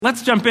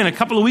Let's jump in. A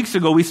couple of weeks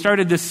ago, we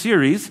started this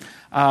series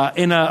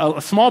in a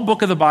small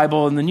book of the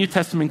Bible in the New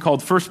Testament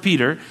called 1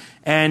 Peter.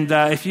 And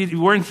if you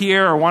weren't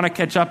here or want to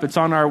catch up, it's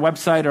on our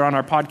website or on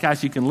our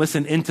podcast. You can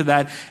listen into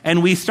that.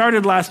 And we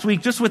started last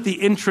week just with the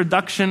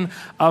introduction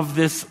of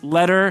this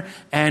letter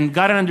and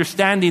got an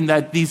understanding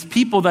that these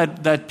people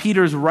that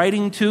Peter's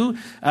writing to,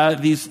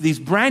 these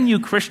brand new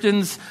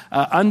Christians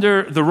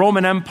under the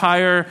Roman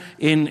Empire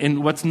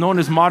in what's known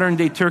as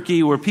modern-day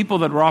Turkey, were people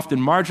that were often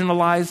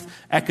marginalized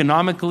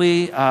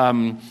economically,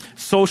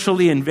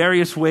 socially, in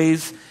various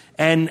ways.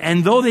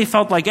 And though they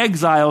felt like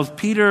exiles,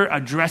 Peter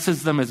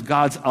addresses them as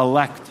God's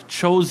elect,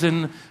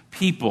 chosen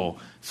people.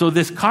 So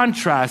this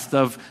contrast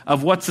of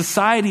what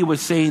society was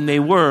saying they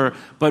were,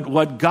 but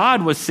what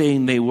God was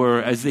saying they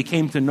were as they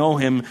came to know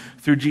him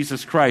through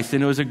Jesus Christ.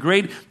 And it was a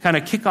great kind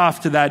of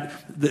kickoff to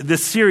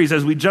this series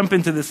as we jump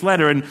into this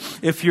letter. And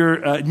if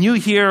you're new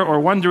here or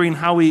wondering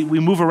how we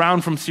move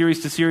around from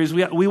series to series,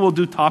 we will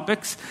do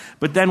topics,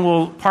 but then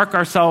we'll park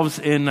ourselves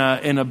in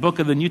a book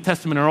of the New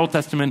Testament or Old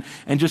Testament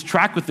and just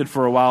track with it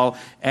for a while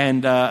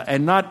and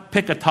not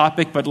pick a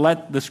topic, but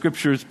let the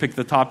scriptures pick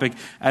the topic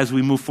as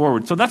we move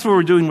forward. So that's what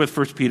we're doing with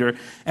 1 Peter.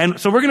 And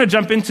so we're going to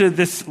jump into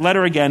this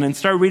letter again and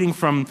start reading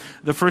from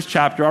the first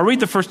chapter. I'll read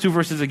the first two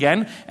verses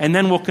again, and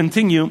then we'll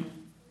continue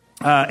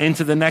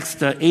into the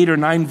next 8 or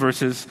 9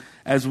 verses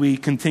as we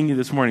continue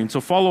this morning.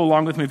 So follow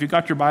along with me. If you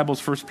got your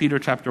Bibles, 1 Peter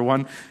chapter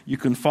 1, you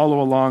can follow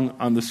along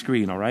on the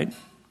screen, all right?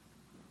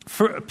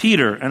 For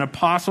Peter, an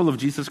apostle of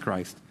Jesus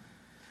Christ,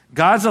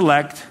 God's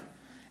elect,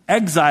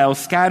 exiles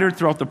scattered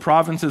throughout the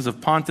provinces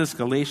of Pontus,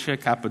 Galatia,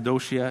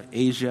 Cappadocia,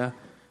 Asia,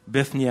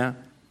 Bithynia,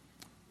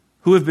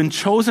 who have been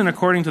chosen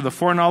according to the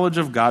foreknowledge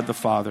of God the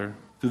Father,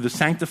 through the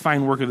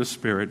sanctifying work of the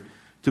Spirit,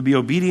 to be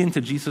obedient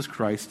to Jesus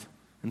Christ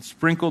and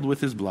sprinkled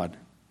with his blood.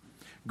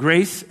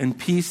 Grace and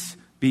peace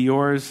be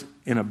yours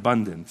in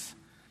abundance.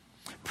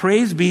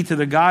 Praise be to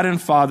the God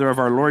and Father of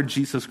our Lord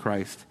Jesus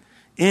Christ.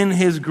 In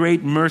his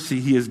great mercy,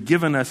 he has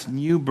given us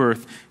new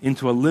birth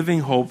into a living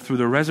hope through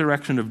the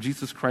resurrection of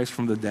Jesus Christ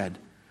from the dead,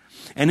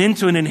 and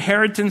into an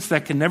inheritance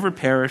that can never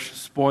perish,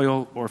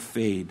 spoil, or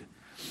fade.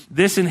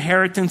 This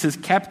inheritance is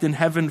kept in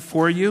heaven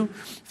for you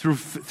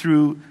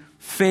through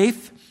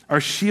faith,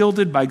 are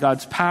shielded by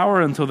God's power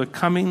until the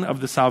coming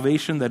of the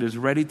salvation that is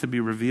ready to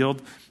be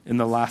revealed in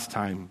the last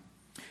time.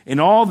 In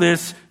all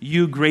this,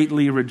 you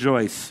greatly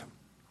rejoice,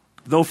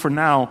 though for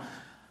now,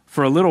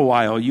 for a little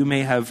while, you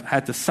may have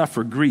had to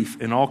suffer grief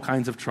in all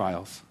kinds of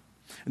trials.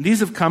 And these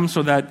have come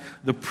so that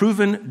the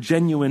proven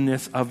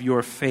genuineness of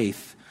your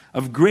faith,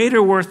 of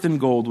greater worth than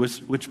gold,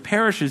 which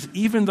perishes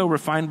even though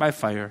refined by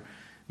fire,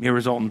 may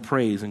result in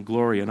praise and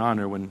glory and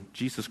honor when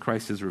Jesus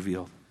Christ is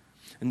revealed.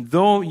 And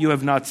though you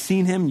have not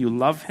seen him, you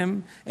love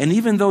him. And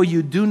even though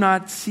you do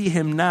not see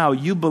him now,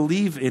 you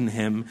believe in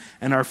him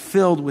and are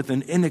filled with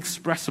an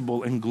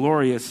inexpressible and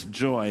glorious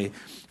joy.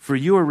 For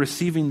you are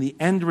receiving the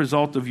end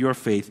result of your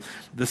faith,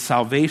 the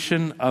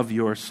salvation of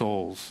your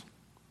souls.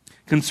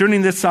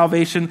 Concerning this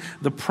salvation,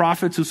 the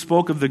prophets who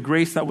spoke of the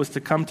grace that was to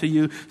come to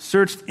you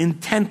searched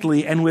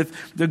intently and with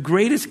the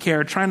greatest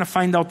care, trying to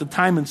find out the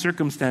time and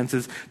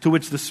circumstances to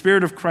which the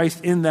Spirit of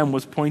Christ in them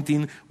was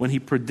pointing when he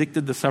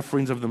predicted the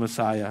sufferings of the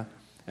Messiah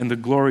and the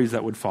glories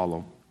that would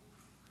follow.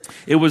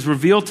 It was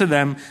revealed to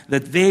them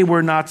that they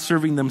were not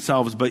serving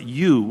themselves, but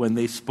you, when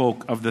they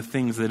spoke of the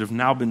things that have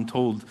now been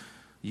told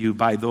you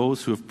by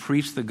those who have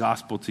preached the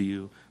gospel to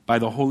you by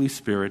the Holy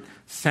Spirit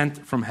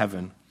sent from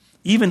heaven.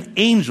 Even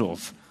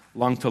angels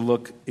long to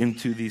look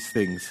into these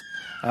things.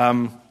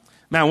 Man,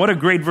 what a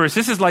great verse.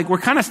 This is like, we're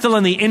kind of still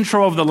in the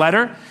intro of the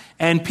letter,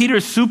 and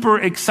Peter's super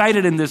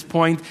excited in this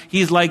point.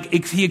 He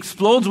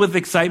explodes with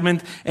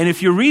excitement. And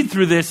if you read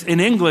through this in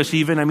English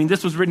even, I mean,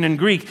 this was written in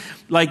Greek,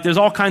 like there's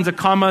all kinds of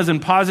commas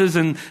and pauses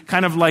and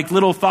kind of like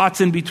little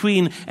thoughts in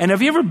between. And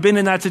have you ever been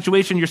in that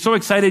situation? You're so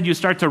excited you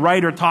start to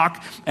write or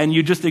talk and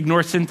you just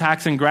ignore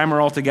syntax and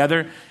grammar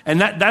altogether. And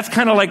that's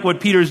kind of like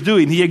what Peter's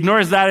doing. He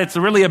ignores that. It's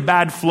really a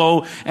bad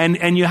flow.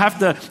 And you have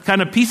to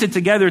kind of piece it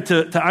together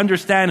to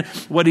understand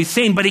what he's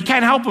saying. But he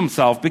can't help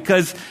himself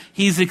because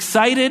he's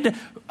excited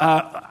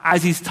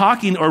as he's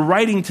talking or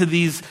writing to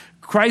these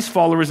Christ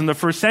followers in the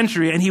first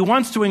century, and he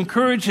wants to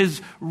encourage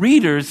his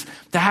readers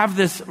to have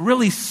this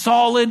really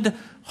solid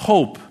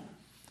hope.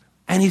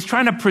 And he's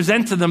trying to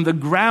present to them the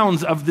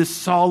grounds of this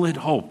solid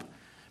hope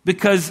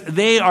because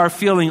they are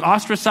feeling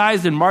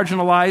ostracized and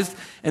marginalized,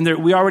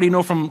 and we already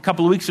know from a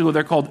couple of weeks ago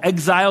they're called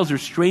exiles or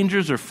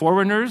strangers or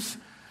foreigners.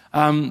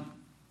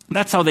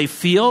 That's how they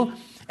feel.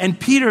 And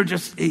Peter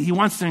he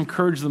wants to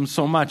encourage them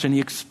so much, and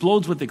he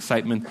explodes with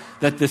excitement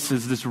that this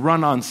is this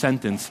run-on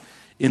sentence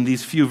in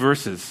these few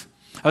verses.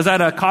 I was at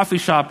a coffee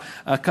shop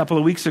a couple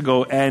of weeks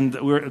ago, and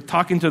we were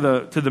talking to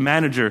the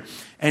manager,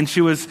 and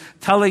she was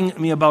telling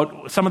me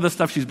about some of the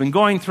stuff she's been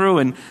going through,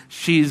 and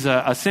she's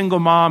a single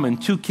mom and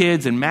 2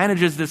 kids and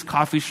manages this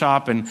coffee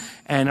shop, and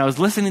I was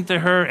listening to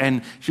her,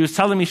 and she was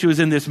telling me she was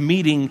in this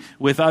meeting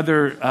with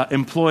other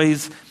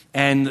employees,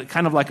 and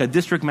kind of like a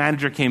district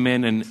manager came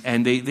in,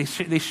 and they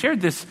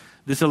shared this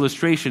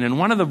illustration, and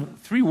one of the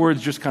 3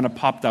 words just kind of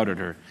popped out at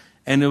her,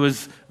 and it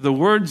was the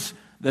words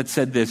that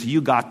said this: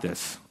 "You got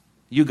this.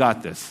 You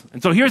got this."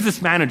 And so here's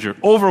this manager,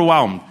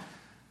 overwhelmed,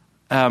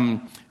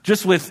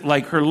 just with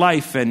like her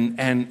life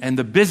and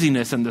the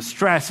busyness and the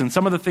stress and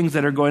some of the things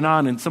that are going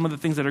on and some of the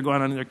things that are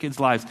going on in their kids'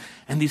 lives.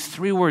 And these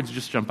 3 words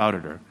just jump out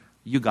at her: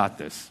 "You got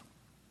this."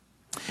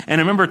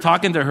 And I remember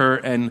talking to her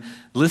and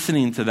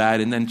listening to that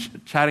and then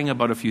chatting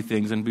about a few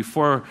things. And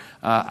before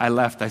I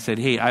left, I said,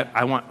 "Hey,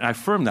 I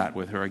affirmed that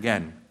with her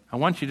again. I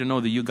want you to know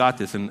that you got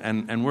this,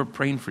 and we're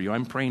praying for you.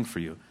 I'm praying for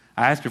you."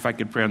 I asked her if I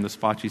could pray on the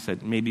spot. She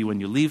said, "Maybe when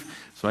you leave."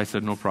 So I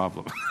said, "No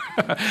problem."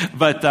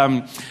 But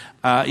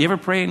you ever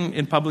pray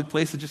in public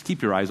places? Just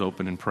keep your eyes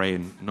open and pray,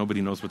 and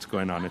nobody knows what's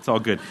going on. It's all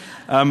good.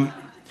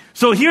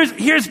 So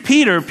here's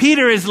Peter.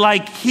 Peter is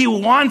like, he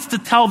wants to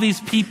tell these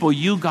people,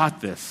 "You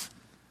got this."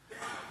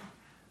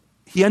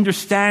 He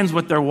understands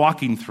what they're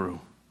walking through.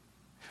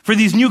 For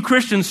these new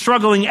Christians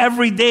struggling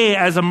every day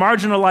as a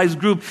marginalized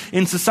group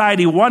in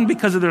society, one,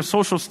 because of their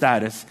social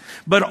status,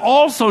 but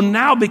also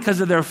now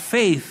because of their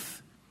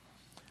faith.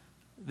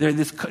 They're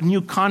this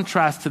new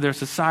contrast to their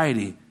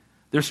society.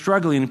 They're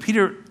struggling, and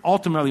Peter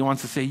ultimately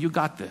wants to say, "You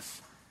got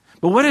this."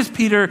 But what is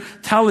Peter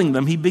telling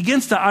them? He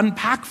begins to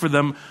unpack for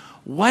them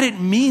what it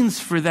means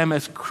for them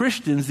as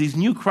Christians, these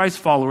new Christ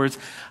followers,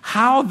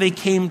 how they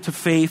came to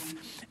faith,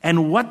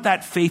 and what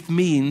that faith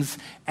means,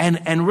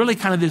 and really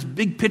kind of this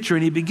big picture,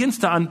 and he begins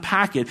to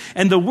unpack it.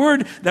 And the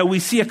word that we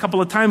see a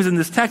couple of times in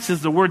this text is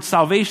the word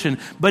salvation,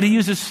 but he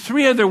uses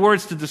 3 other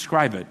words to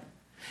describe it.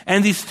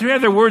 And these 3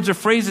 other words or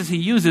phrases he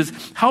uses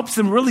helps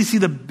them really see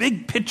the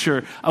big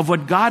picture of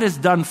what God has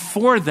done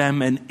for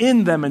them and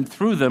in them and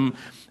through them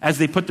as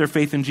they put their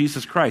faith in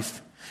Jesus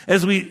Christ.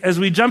 As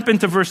we jump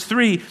into verse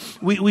 3,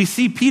 we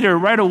see Peter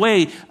right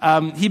away,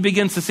 he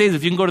begins to say this.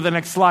 If you can go to the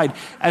next slide.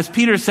 As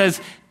Peter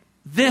says,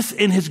 this,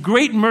 in his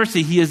great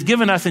mercy, he has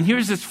given us, and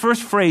here's this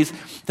first phrase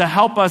to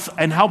help us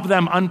and help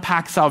them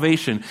unpack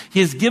salvation. He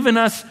has given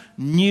us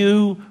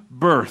new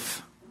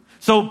birth.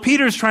 So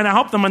Peter's trying to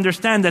help them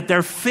understand that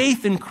their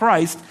faith in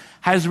Christ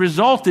has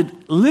resulted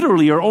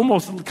literally, or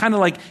almost kind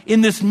of like,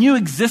 in this new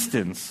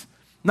existence.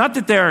 Not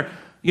that they're,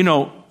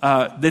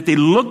 that they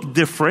look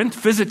different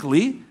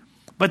physically,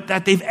 but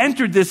that they've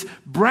entered this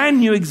brand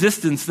new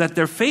existence, that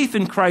their faith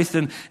in Christ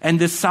and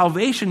this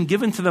salvation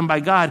given to them by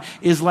God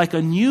is like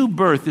a new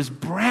birth, this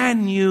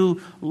brand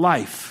new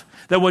life.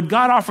 That what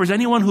God offers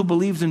anyone who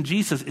believes in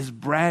Jesus is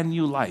brand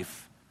new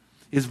life,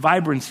 is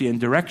vibrancy and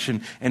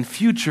direction and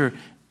future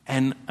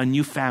and a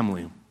new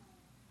family.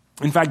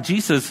 In fact,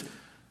 Jesus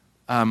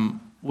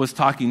was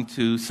talking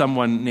to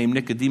someone named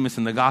Nicodemus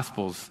in the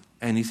Gospels,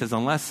 and he says,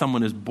 unless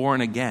someone is born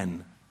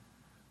again,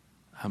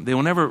 they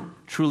will never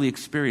truly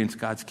experience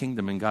God's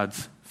kingdom and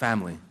God's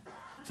family.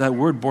 So that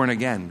word, born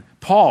again.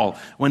 Paul,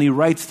 when he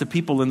writes to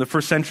people in the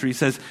first century,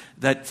 says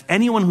that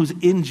anyone who's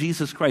in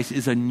Jesus Christ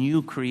is a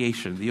new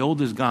creation. The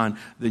old is gone,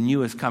 the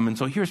new has come. And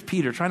so here's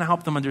Peter trying to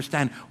help them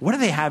understand, what do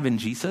they have in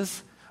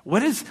Jesus? What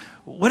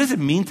does it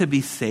mean to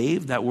be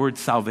saved, that word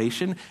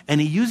salvation?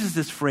 And he uses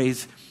this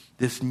phrase,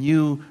 this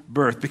new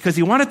birth, because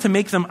he wanted to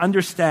make them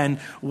understand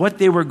what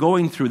they were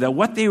going through, that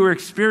what they were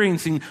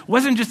experiencing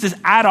wasn't just this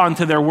add-on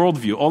to their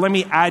worldview. Oh, let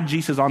me add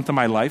Jesus onto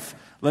my life.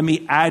 Let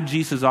me add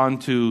Jesus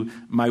onto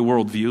my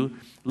worldview.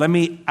 Let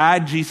me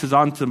add Jesus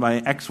onto my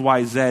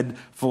XYZ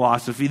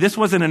philosophy. This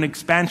wasn't an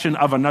expansion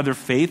of another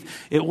faith.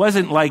 It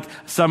wasn't like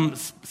some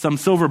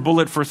silver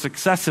bullet for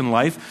success in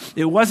life.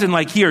 It wasn't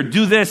like, here,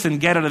 do this and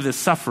get out of this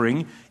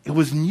suffering. It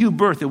was new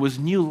birth. It was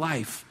new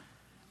life.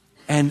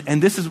 And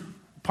this is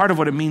part of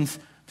what it means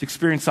to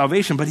experience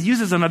salvation. But he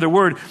uses another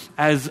word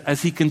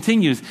as he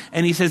continues.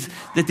 And he says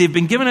that they've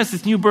been given us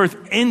this new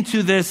birth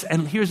into this.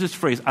 And here's this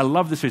phrase. I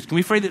love this phrase. Can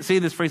we say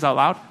this phrase out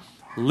loud?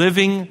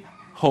 Living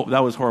hope.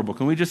 That was horrible.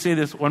 Can we just say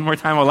this one more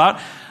time out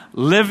loud?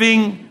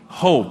 Living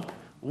hope.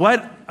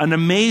 What an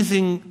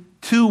amazing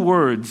 2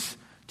 words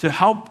to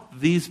help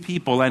these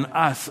people and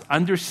us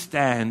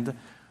understand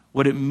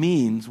what it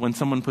means when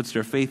someone puts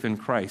their faith in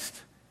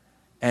Christ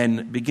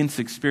and begins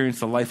to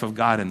experience the life of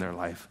God in their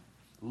life.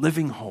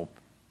 Living hope.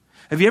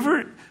 Have you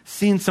ever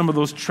seen some of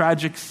those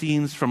tragic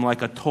scenes from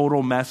like a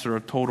total mess or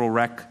a total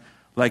wreck,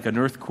 like an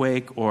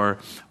earthquake or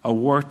a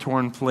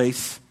war-torn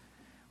place,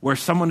 where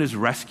someone is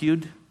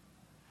rescued?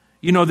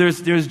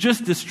 There's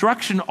just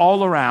destruction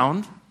all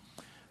around,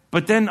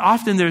 but then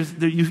often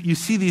you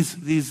see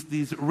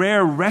these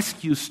rare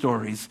rescue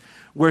stories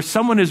where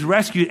someone is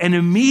rescued and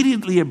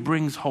immediately it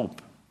brings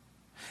hope.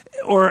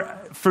 Or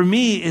for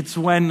me, it's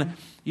when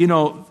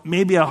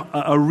maybe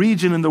a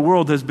region in the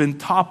world has been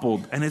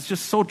toppled, and it's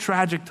just so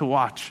tragic to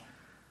watch.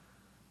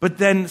 But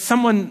then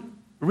someone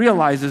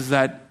realizes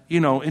that,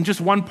 in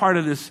just one part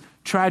of this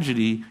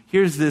tragedy,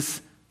 here's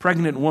this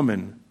pregnant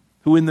woman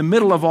who, in the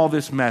middle of all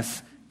this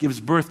mess, gives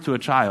birth to a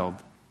child.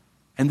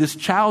 And this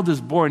child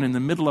is born in the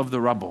middle of the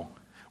rubble,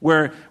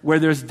 where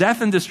there's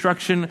death and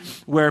destruction,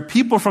 where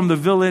people from the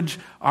village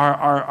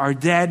are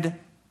dead.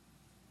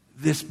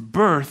 This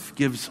birth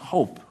gives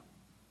hope.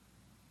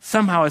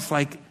 Somehow it's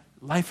like,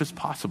 life is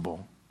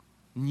possible.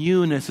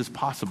 Newness is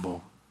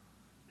possible.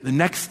 The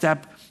next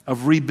step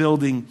of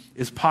rebuilding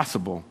is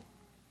possible.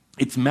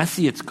 It's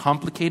messy, it's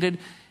complicated,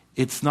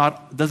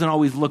 doesn't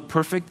always look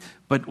perfect,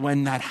 but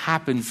when that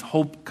happens,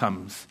 hope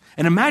comes.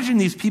 And imagine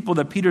these people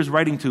that Peter's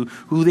writing to,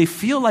 who they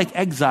feel like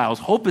exiles.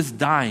 Hope is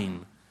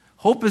dying.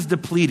 Hope is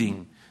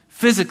depleting,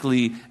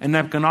 physically and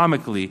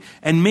economically.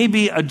 And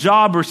maybe a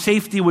job or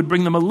safety would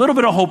bring them a little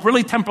bit of hope,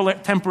 really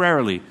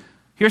temporarily.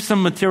 Here's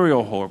some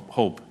material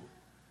hope.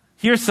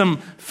 Here's some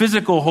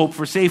physical hope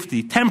for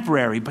safety,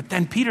 temporary. But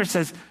then Peter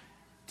says,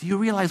 do you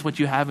realize what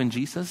you have in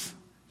Jesus?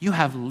 You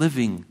have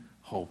living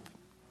hope.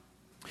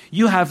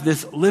 You have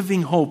this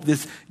living hope,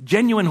 this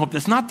genuine hope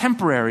that's not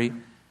temporary,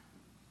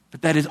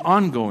 but that is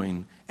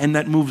ongoing and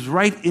that moves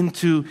right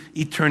into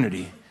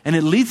eternity. And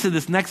it leads to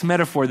this next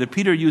metaphor that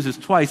Peter uses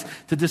twice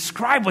to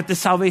describe what this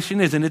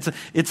salvation is. And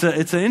it's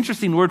an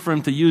interesting word for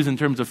him to use in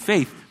terms of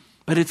faith,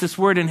 but it's this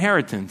word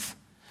inheritance.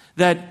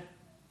 That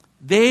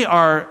they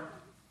are,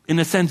 in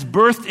a sense,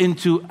 birthed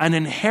into an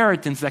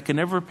inheritance that can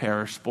never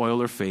perish,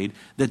 spoil, or fade.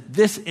 That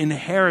this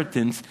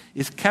inheritance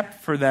is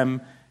kept for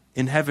them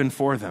in heaven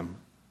for them.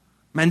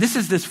 Man, this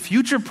is this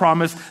future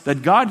promise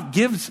that God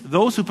gives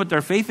those who put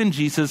their faith in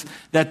Jesus,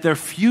 that their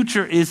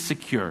future is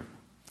secure.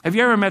 Have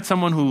you ever met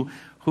someone who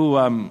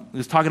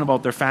is talking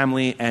about their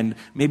family and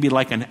maybe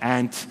like an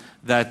aunt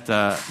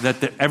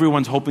that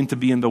everyone's hoping to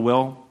be in the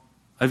will?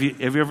 Have you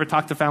ever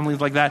talked to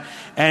families like that?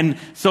 And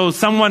so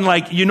someone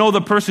like,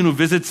 the person who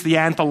visits the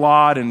aunt a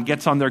lot and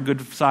gets on their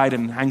good side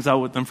and hangs out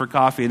with them for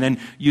coffee, and then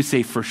you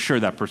say for sure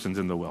that person's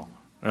in the will,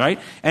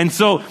 right? And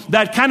so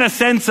that kind of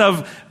sense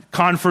of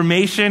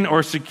confirmation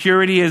or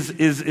security is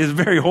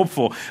very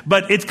hopeful.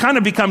 But it kind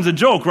of becomes a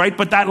joke, right?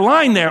 But that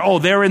line there,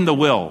 they're in the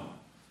will,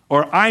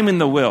 or I'm in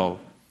the will,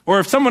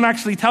 or if someone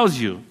actually tells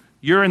you,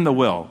 you're in the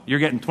will, you're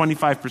getting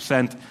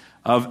 25%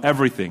 of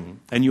everything,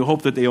 and you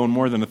hope that they own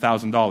more than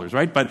 $1,000,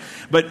 right?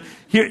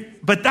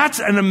 But that's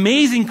an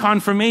amazing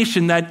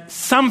confirmation that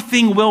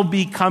something will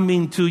be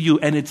coming to you,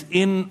 and it's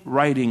in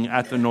writing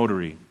at the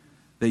notary.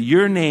 That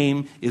your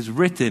name is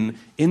written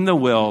in the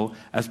will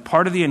as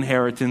part of the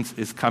inheritance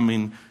is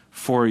coming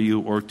for you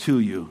or to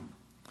you.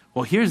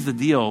 Well, here's the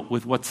deal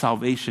with what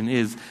salvation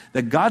is.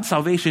 That God's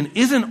salvation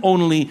isn't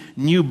only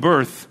new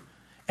birth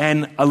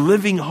and a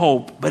living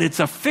hope, but it's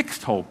a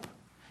fixed hope.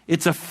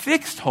 It's a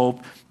fixed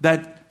hope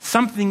that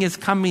something is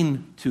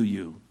coming to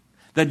you.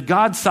 That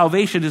God's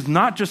salvation is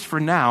not just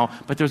for now,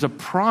 but there's a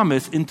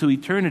promise into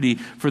eternity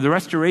for the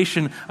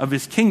restoration of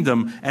his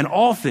kingdom and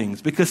all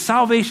things. Because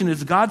salvation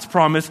is God's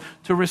promise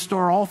to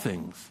restore all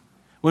things.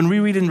 When we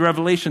read in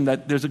Revelation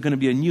that there's going to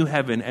be a new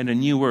heaven and a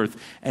new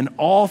earth, and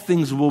all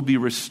things will be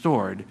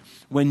restored,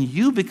 when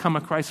you become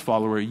a Christ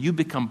follower, you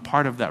become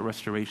part of that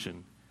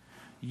restoration.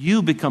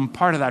 You become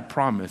part of that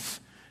promise.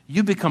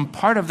 You become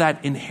part of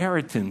that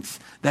inheritance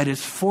that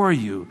is for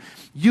you.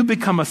 You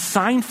become a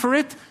sign for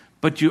it,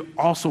 but you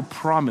also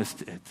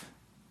promised it.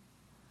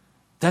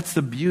 That's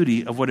the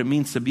beauty of what it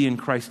means to be in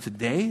Christ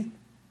today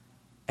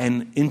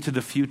and into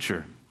the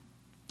future.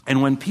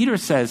 And when Peter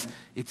says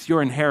it's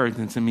your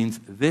inheritance, it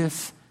means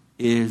this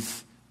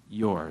is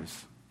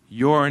yours.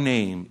 Your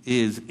name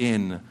is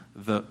in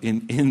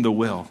the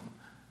will,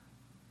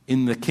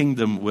 in the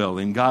kingdom will,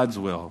 in God's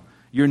will.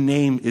 Your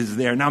name is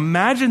there. Now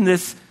imagine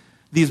these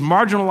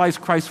marginalized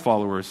Christ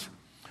followers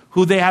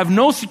who they have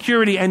no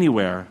security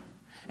anywhere.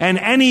 And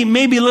any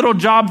maybe little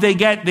job they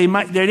get, they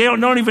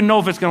don't even know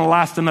if it's going to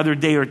last another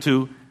day or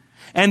two.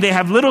 And they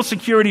have little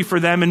security for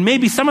them. And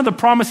maybe some of the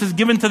promises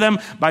given to them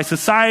by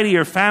society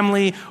or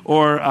family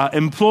or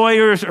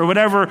employers or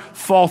whatever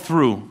fall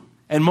through.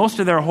 And most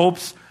of their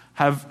hopes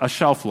have a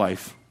shelf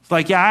life. It's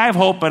like, I have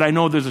hope, but I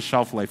know there's a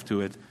shelf life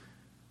to it.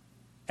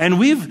 And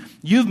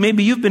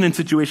maybe you've been in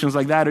situations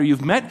like that, or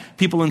you've met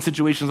people in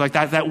situations like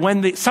that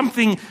when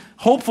something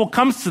hopeful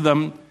comes to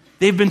them,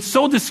 they've been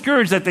so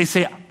discouraged that they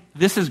say,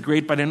 this is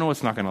great, but I know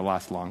it's not going to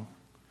last long.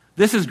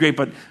 This is great,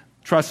 but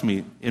trust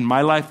me, in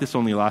my life, this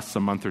only lasts a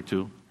month or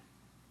two.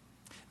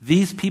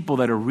 These people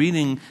that are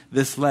reading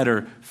this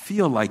letter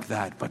feel like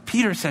that. But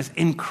Peter says,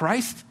 in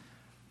Christ,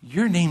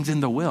 your name's in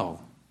the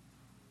will.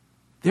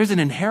 There's an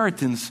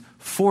inheritance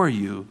for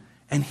you.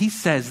 And he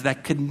says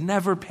that could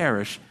never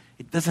perish.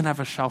 It doesn't have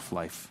a shelf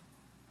life.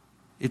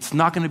 It's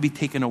not going to be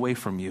taken away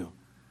from you.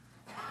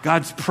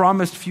 God's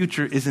promised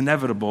future is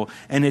inevitable,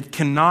 and it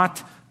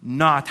cannot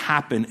not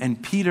happen.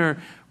 And Peter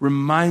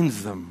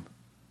reminds them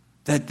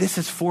that this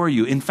is for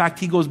you. In fact,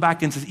 he goes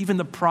back and says, even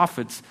the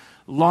prophets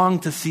long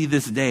to see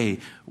this day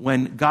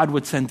when God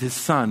would send his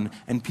son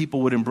and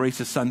people would embrace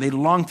his son. They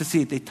longed to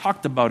see it. They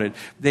talked about it.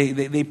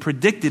 They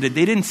predicted it.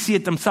 They didn't see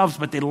it themselves,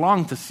 but they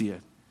longed to see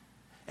it.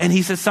 And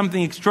he says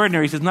something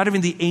extraordinary. He says, not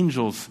even the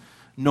angels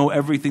know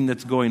everything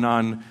that's going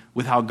on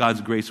with how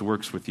God's grace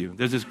works with you.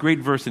 There's this great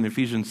verse in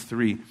Ephesians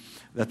 3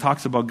 that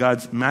talks about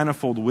God's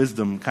manifold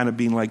wisdom kind of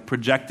being like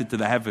projected to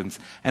the heavens.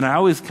 And I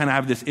always kind of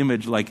have this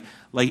image like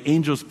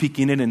angels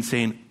peeking in and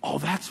saying, oh,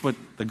 that's what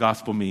the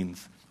gospel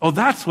means. Oh,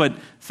 that's what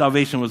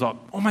salvation was all.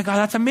 Oh my God,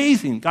 that's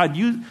amazing. God,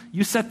 you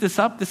set this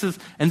up.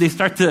 And they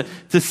start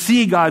to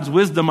see God's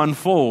wisdom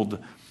unfold.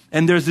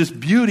 And there's this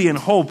beauty and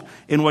hope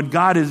in what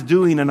God is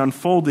doing and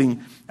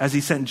unfolding as he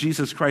sent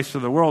Jesus Christ to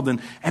the world.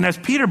 And as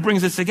Peter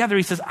brings this together,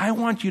 he says, I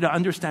want you to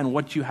understand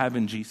what you have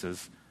in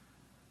Jesus.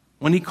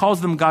 When he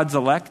calls them God's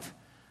elect,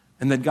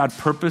 and that God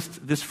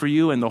purposed this for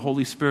you, and the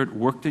Holy Spirit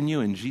worked in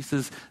you, and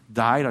Jesus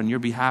died on your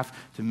behalf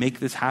to make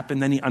this happen,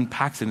 then he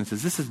unpacks it and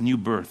says, this is new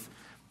birth.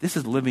 This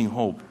is living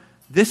hope.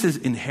 This is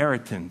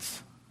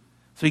inheritance.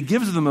 So he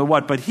gives them the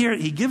what, but here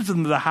he gives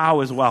them the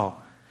how as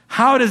well.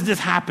 How does this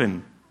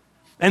happen?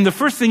 And the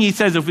first thing he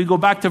says, if we go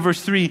back to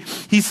verse 3,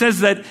 he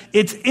says that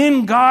it's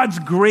in God's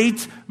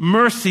great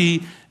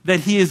mercy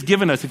that he has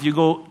given us. If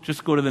you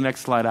just go to the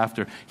next slide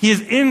after. He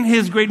is in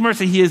his great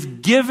mercy. He has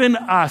given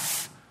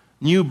us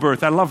new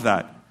birth. I love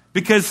that.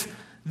 Because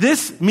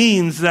this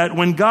means that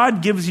when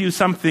God gives you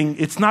something,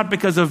 it's not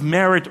because of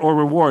merit or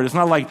reward. It's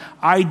not like,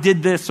 I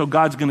did this, so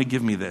God's going to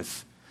give me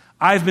this.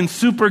 I've been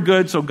super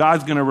good, so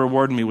God's going to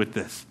reward me with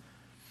this.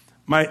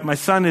 My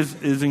son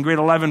is in grade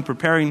 11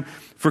 preparing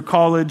for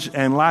college,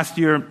 and last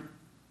year,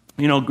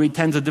 grade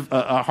 10's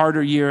a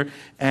harder year,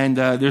 and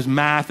there's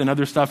math and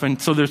other stuff,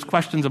 and so there's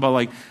questions about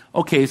like,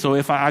 okay, so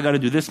if I got to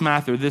do this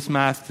math or this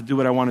math to do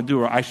what I want to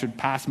do, or I should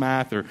pass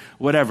math or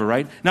whatever,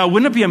 right? Now,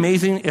 wouldn't it be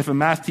amazing if a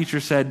math teacher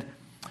said,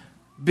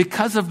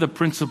 because of the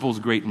principal's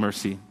great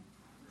mercy,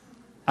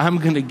 I'm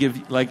going to give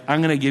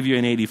you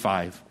an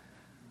 85.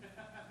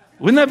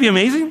 Wouldn't that be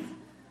amazing?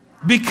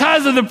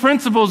 Because of the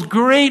principal's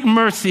great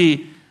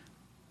mercy,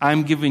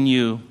 I'm giving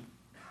you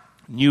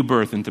new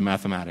birth into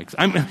mathematics.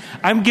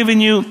 I'm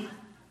giving you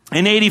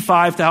an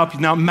 85 to help you.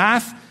 Now,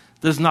 math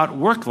does not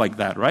work like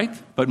that, right?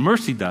 But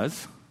mercy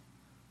does,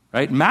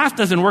 right? Math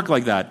doesn't work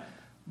like that,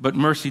 but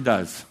mercy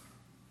does.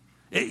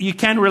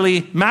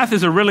 Math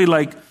is really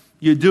like,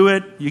 you do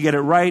it, you get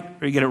it right,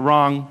 or you get it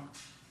wrong,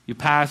 you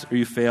pass or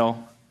you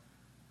fail.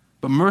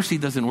 But mercy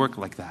doesn't work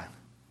like that.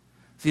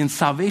 See, and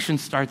salvation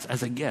starts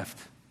as a gift.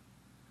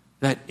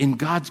 That in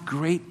God's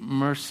great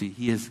mercy,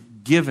 he has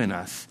given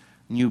us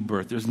new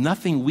birth. There's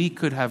nothing we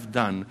could have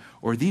done,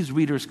 or these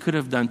readers could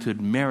have done to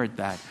merit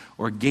that,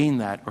 or gain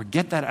that, or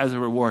get that as a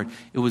reward.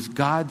 It was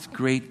God's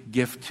great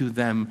gift to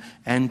them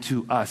and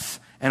to us.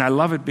 And I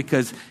love it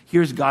because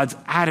here's God's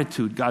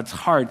attitude, God's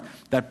heart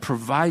that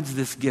provides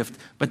this gift,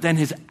 but then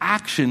his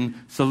action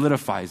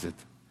solidifies it.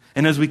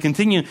 And as we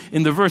continue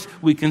in the verse,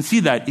 we can see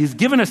that he's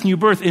given us new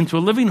birth into a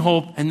living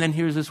hope, and then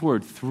here's this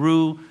word,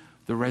 through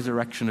the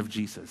resurrection of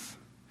Jesus.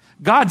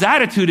 God's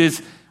attitude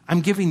is,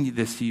 I'm giving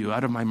this to you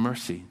out of my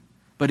mercy.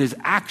 But his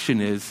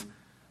action is,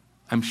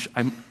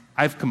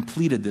 I've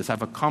completed this.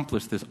 I've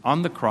accomplished this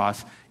on the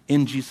cross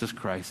in Jesus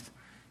Christ.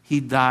 He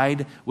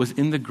died, was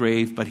in the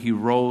grave, but he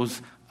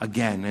rose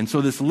again. And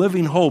so this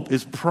living hope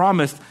is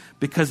promised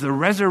because the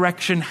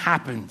resurrection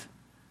happened.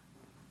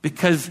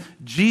 Because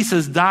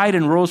Jesus died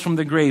and rose from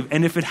the grave.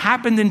 And if it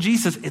happened in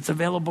Jesus, it's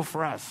available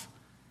for us.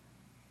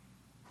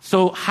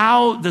 So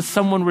how does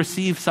someone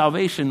receive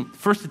salvation?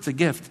 First, it's a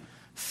gift.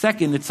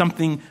 Second, it's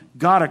something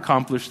God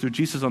accomplished through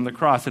Jesus on the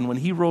cross. And when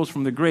he rose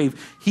from the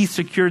grave, he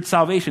secured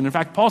salvation. In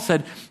fact, Paul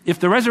said, if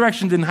the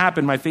resurrection didn't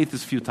happen, my faith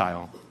is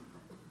futile.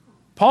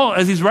 Paul,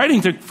 as he's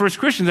writing to first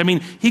Christians,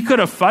 he could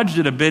have fudged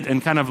it a bit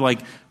and kind of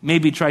like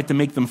maybe tried to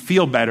make them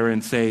feel better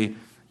and say,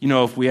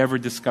 if we ever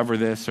discover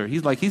this, or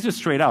he's just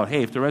straight out,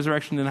 hey, if the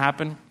resurrection didn't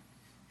happen,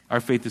 our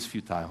faith is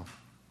futile.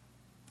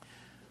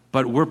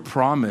 But we're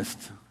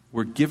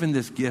given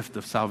this gift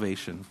of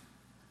salvation.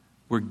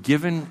 We're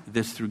given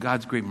this through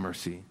God's great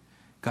mercy.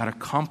 God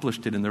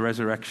accomplished it in the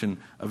resurrection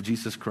of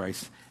Jesus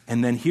Christ.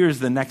 And then here's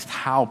the next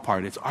how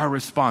part. It's our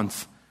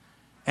response.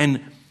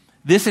 And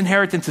this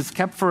inheritance is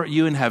kept for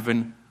you in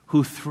heaven,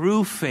 who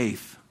through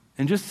faith,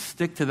 and just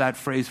stick to that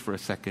phrase for a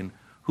second,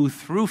 who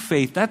through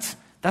faith, that's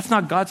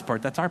not God's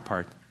part, that's our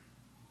part.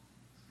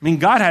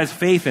 God has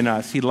faith in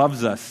us. He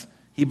loves us.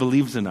 He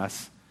believes in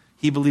us.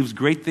 He believes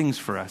great things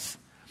for us.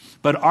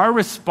 But our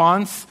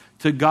response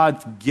to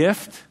God's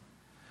gift,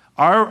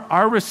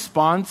 our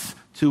response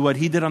to what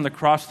he did on the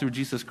cross through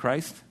Jesus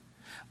Christ,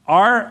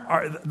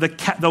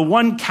 the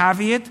one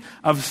caveat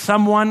of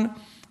someone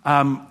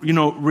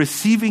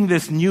receiving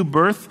this new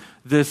birth,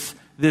 this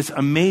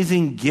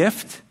amazing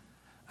gift,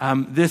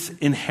 this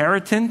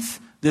inheritance,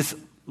 this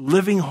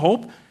living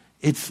hope,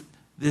 it's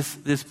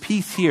this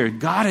piece here.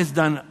 God has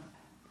done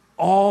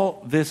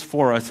all this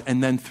for us,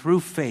 and then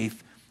through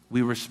faith,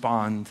 we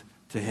respond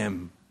to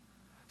him.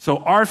 So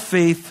our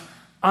faith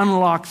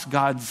unlocks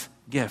God's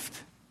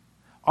gift.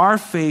 Our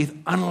faith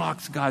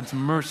unlocks God's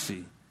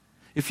mercy.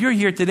 If you're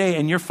here today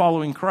and you're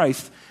following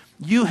Christ,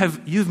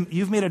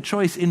 you've made a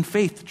choice in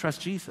faith to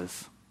trust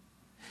Jesus.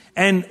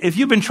 And if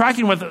you've been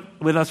tracking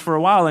with us for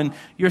a while and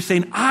you're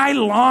saying, I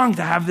long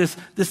to have this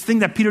thing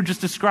that Peter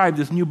just described,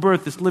 this new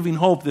birth, this living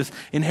hope, this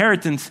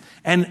inheritance,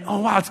 and oh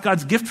wow, it's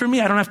God's gift for me.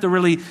 I don't have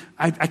to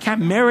I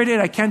can't merit it.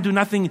 I can't do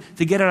nothing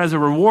to get it as a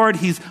reward.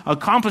 He's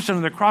accomplished it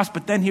on the cross.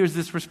 But then here's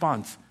this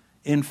response,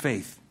 in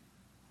faith.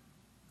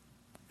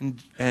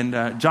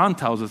 And John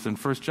tells us in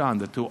 1 John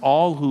that to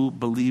all who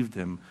believed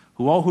him,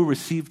 all who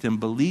received him,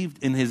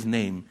 believed in his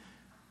name,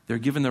 they're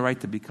given the right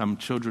to become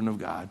children of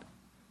God.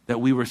 That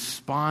we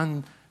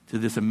respond to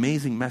this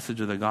amazing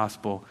message of the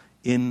gospel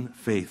in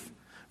faith.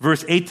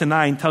 Verse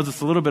 8-9 tells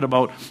us a little bit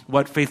about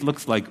what faith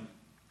looks like.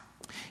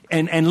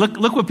 And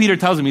look what Peter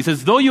tells him. He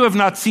says, though you have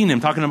not seen him,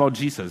 talking about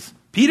Jesus.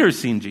 Peter's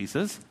seen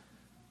Jesus.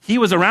 He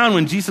was around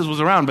when Jesus was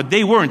around, but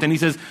they weren't. And he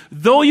says,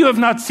 though you have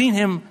not seen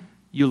him,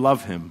 you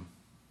love him.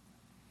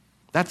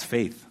 That's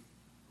faith.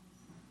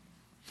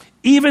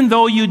 Even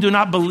though you do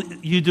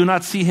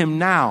not see him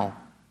now,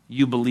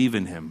 you believe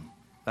in him.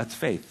 That's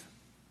faith.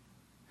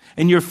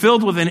 And you're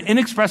filled with an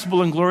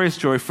inexpressible and glorious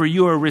joy, for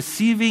you are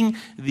receiving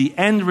the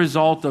end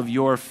result of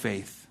your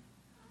faith,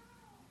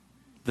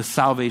 the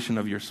salvation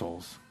of your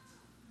souls.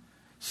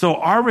 So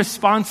our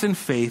response in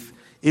faith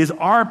is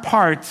our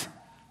part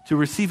to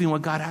receiving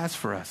what God has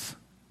for us.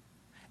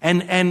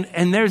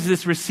 And there's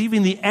this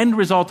receiving the end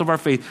result of our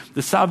faith,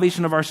 the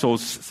salvation of our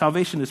souls.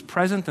 Salvation is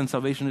present and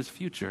salvation is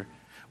future.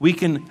 We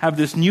can have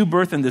this new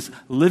birth and this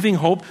living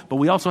hope, but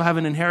we also have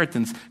an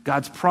inheritance,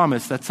 God's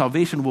promise that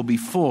salvation will be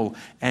full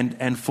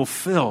and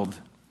fulfilled,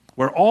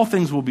 where all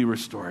things will be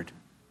restored.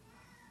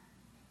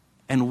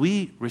 And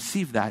we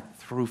receive that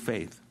through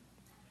faith.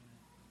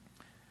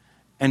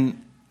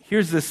 And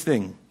here's this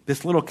thing,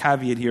 this little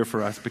caveat here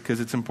for us,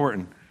 because it's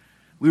important.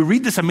 We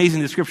read this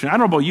amazing description. I don't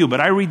know about you, but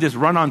I read this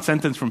run-on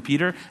sentence from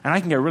Peter, and I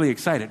can get really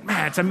excited.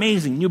 Man, it's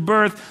amazing. New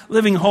birth,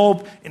 living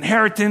hope,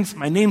 inheritance,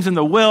 my name's in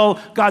the will.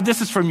 God, this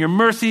is from your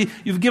mercy.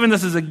 You've given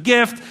this as a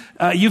gift.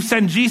 You've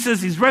sent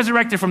Jesus. He's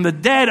resurrected from the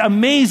dead.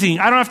 Amazing.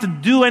 I don't have to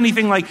do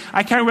anything like,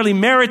 I can't really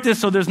merit this,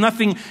 so there's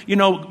nothing,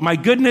 my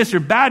goodness or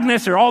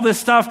badness or all this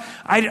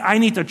stuff. I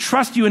need to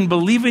trust you and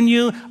believe in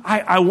you.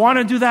 I want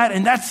to do that,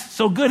 and that's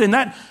so good. And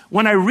that,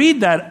 when I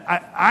read that,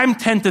 I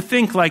tend to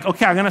think like,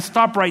 okay, I'm going to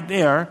stop right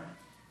there.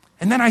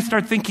 And then I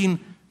start thinking,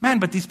 man,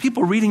 but these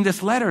people reading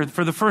this letter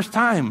for the first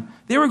time,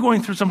 they were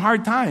going through some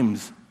hard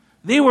times.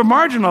 They were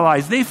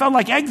marginalized. They felt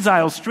like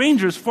exiles,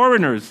 strangers,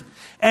 foreigners.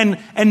 And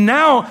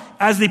now,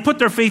 as they put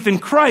their faith in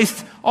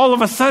Christ, all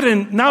of a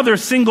sudden, now they're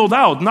singled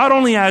out, not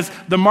only as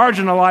the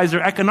marginalized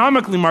or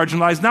economically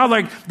marginalized, now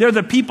they're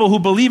the people who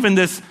believe in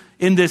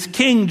this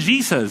King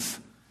Jesus.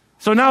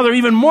 So now they're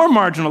even more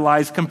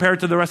marginalized compared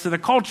to the rest of the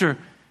culture.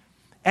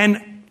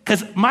 And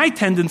because my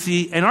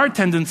tendency and our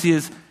tendency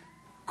is,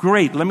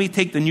 great, let me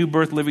take the new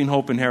birth, living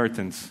hope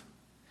inheritance.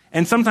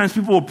 And sometimes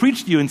people will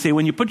preach to you and say,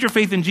 when you put your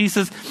faith in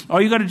Jesus, all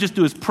you got to just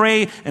do is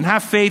pray and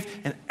have faith,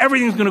 and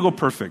everything's going to go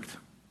perfect.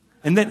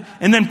 And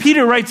then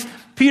Peter writes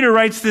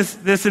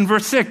this in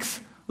verse 6.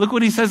 Look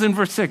what he says in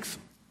verse 6.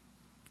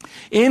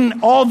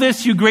 In all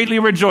this you greatly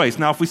rejoice.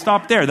 Now, if we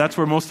stop there, that's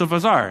where most of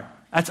us are.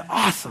 That's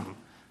awesome.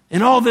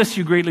 In all this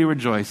you greatly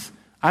rejoice.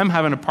 I'm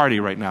having a party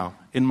right now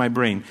in my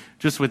brain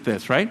just with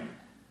this, right?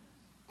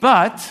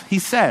 But he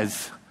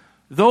says,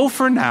 though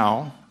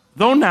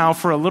now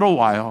for a little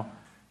while,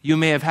 you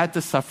may have had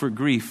to suffer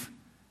grief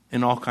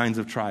in all kinds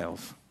of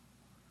trials.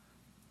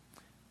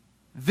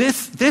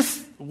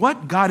 This,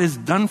 what God has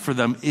done for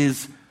them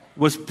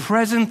was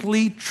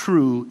presently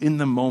true in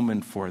the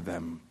moment for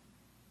them.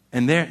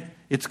 And there,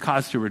 it's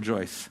cause to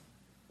rejoice.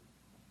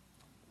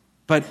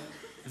 But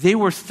they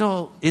were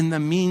still, in the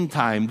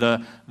meantime,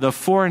 the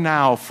for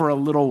now, for a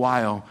little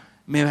while,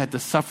 may have had to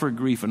suffer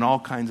grief in all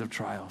kinds of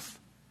trials.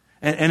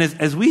 And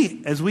as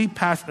we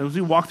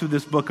walk through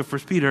this book of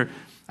 1 Peter,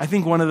 I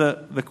think one of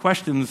the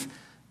questions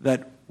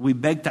that we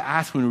beg to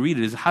ask when we read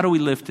it is, how do we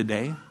live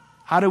today?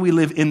 How do we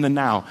live in the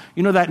now?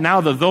 You know that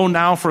now, the though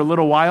now for a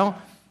little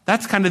while?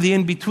 That's kind of the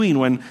in-between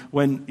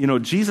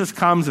when Jesus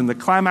comes and the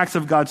climax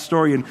of God's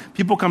story and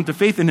people come to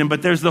faith in him,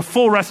 but there's the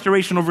full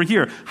restoration over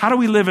here. How do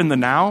we live in the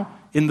now,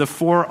 in the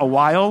for a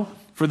while,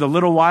 for the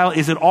little while?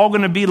 Is it all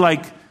going to be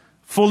like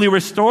fully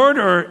restored,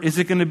 or is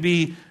it going to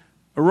be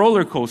a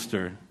roller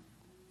coaster?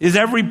 Is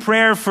every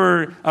prayer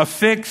for a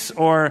fix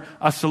or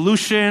a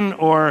solution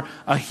or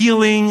a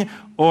healing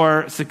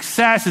or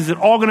success, is it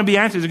all going to be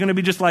answered? Is it going to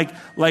be just like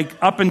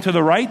up and to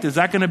the right? Is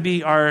that going to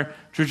be our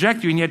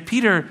trajectory? And yet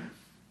Peter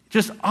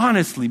just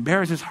honestly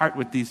bears his heart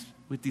with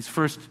these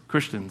first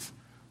Christians.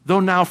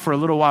 Though now for a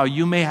little while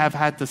you may have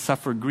had to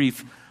suffer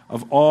grief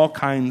of all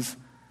kinds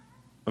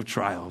of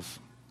trials.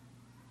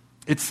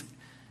 It's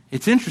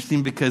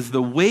interesting because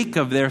the wake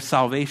of their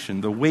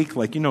salvation, the wake,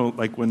 like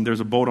when there's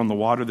a boat on the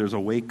water, there's a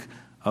wake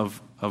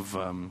of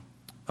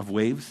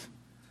waves.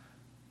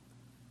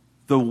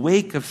 The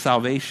wake of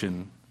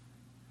salvation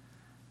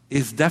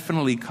is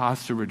definitely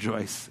cause to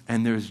rejoice,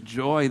 and there's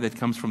joy that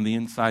comes from the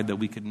inside that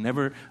we could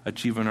never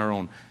achieve on our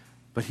own.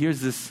 But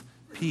here's this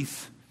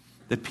piece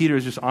that Peter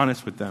is just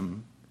honest with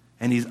them,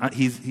 and he's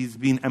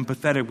being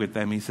empathetic with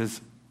them. He says,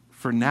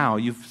 "For now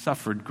you've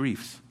suffered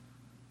griefs,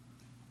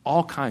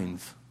 all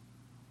kinds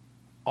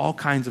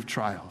of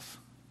trials."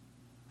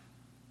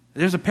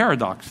 There's a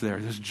paradox there.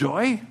 There's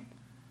joy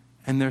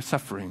and there's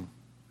suffering.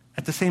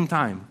 At the same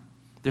time,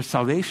 there's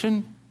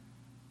salvation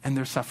and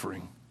there's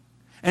suffering.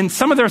 And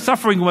some of their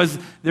suffering was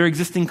their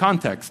existing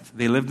context.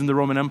 They lived in the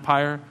Roman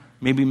Empire.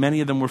 Maybe many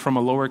of them were from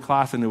a lower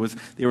class and they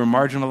were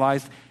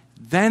marginalized.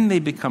 Then they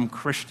become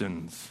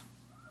Christians.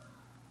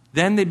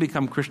 then they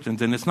become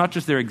Christians. And it's not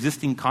just their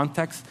existing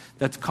context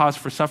that's cause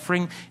for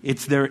suffering,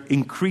 it's their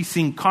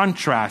increasing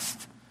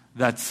contrast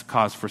that's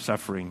cause for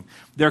suffering.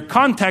 Their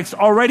context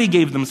already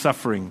gave them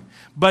suffering,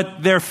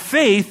 but their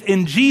faith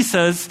in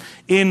Jesus,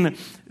 in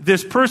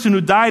this person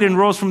who died and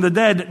rose from the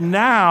dead,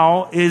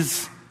 now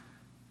is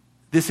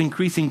this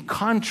increasing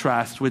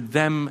contrast with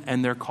them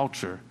and their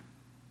culture.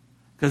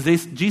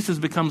 Because Jesus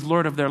becomes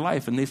Lord of their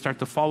life, and they start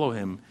to follow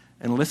him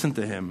and listen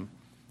to him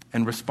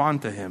and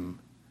respond to him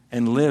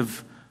and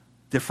live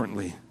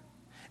differently.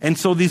 And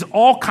so these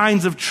all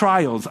kinds of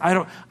trials, I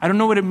don't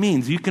know what it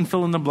means. You can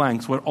fill in the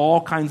blanks what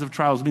all kinds of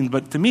trials means,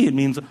 but to me it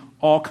means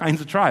all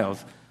kinds of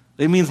trials.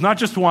 It means not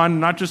just one,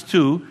 not just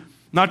two,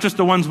 not just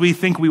the ones we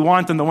think we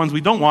want and the ones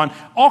we don't want,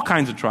 all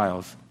kinds of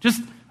trials.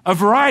 Just a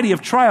variety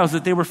of trials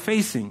that they were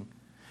facing.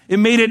 It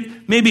made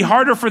it maybe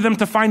harder for them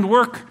to find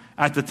work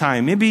at the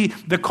time. Maybe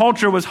the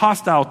culture was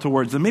hostile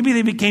towards them. Maybe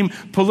they became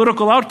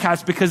political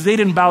outcasts because they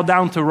didn't bow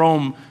down to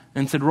Rome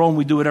and said, Rome,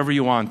 we do whatever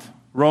you want.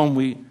 Rome,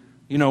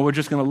 we're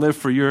just going to live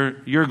for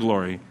your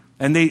glory.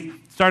 And they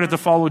started to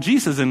follow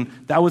Jesus, and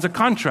that was a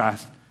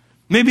contrast.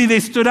 Maybe they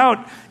stood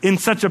out in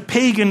such a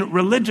pagan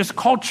religious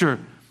culture,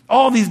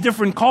 all these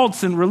different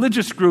cults and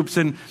religious groups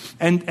and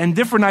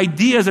different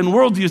ideas and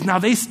worldviews. Now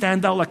they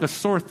stand out like a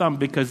sore thumb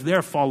because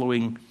they're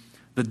following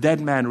the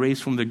dead man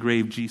raised from the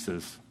grave,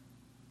 Jesus.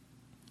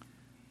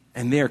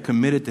 And they are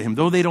committed to him.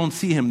 Though they don't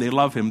see him, they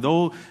love him.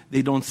 Though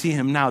they don't see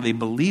him now, they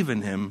believe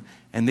in him,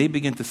 and they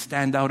begin to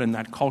stand out in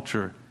that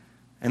culture.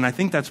 And I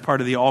think that's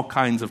part of the all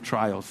kinds of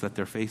trials that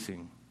they're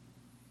facing.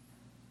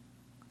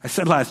 I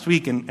said last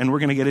week, and we're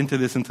going to get into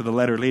this into the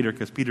letter later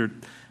because Peter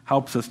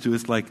helps us to,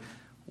 it's like,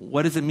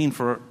 what does it mean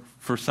for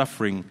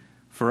suffering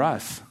for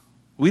us?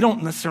 We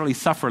don't necessarily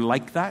suffer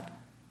like that,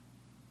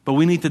 but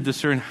we need to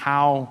discern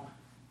how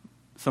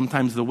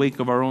sometimes the wake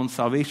of our own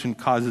salvation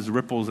causes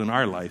ripples in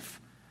our life.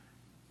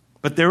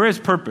 But there is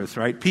purpose,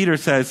 right? Peter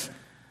says,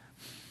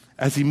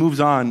 as he moves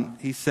on,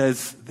 he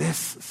says, this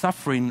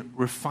suffering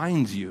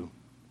refines you.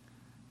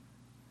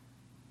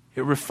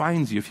 It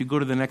refines you. If you go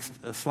to the next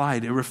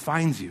slide, it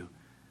refines you.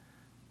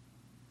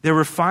 They're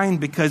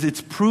refined because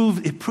it proves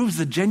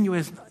the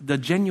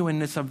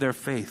genuineness of their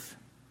faith.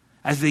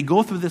 As they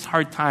go through this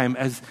hard time,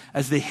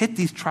 as they hit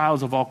these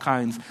trials of all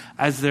kinds,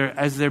 as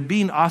they're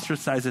being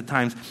ostracized at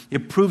times,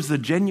 it proves the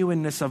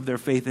genuineness of their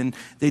faith, and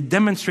it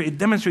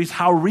demonstrates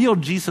how real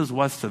Jesus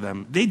was to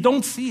them. They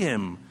don't see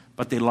him,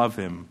 but they love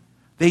him.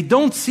 They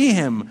don't see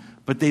him,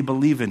 but they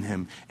believe in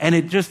him. And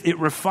it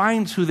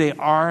refines who they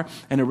are,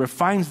 and it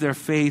refines their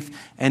faith,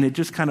 and it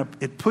just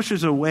it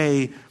pushes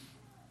away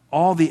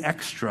all the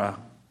extra,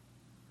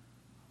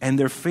 and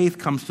their faith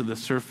comes to the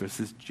surface,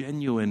 this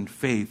genuine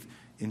faith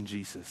in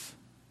Jesus.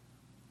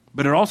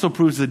 But it also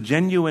proves the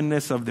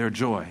genuineness of their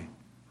joy,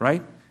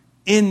 right?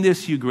 In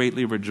this you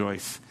greatly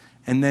rejoice.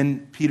 And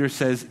then Peter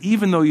says,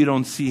 even though you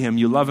don't see him,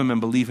 you love him and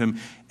believe him,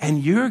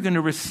 and you're going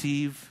to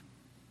receive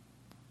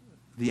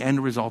the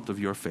end result of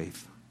your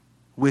faith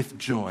with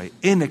joy,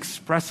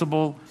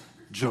 inexpressible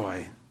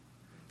joy.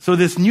 So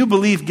this new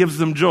belief gives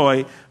them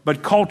joy,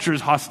 but culture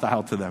is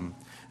hostile to them.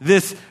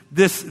 This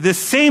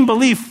same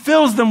belief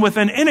fills them with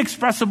an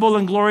inexpressible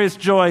and glorious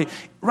joy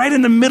right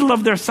in the middle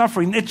of their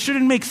suffering. It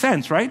shouldn't make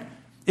sense, right?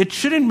 It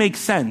shouldn't make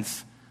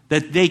sense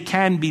that they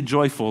can be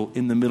joyful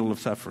in the middle of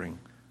suffering.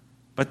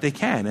 But they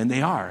can, and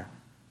they are.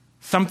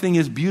 Something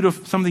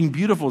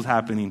beautiful is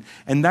happening,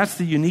 and that's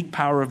the unique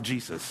power of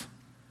Jesus.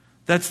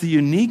 That's the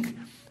unique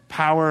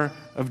power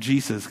of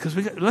Jesus. Because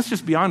let's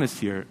just be honest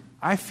here.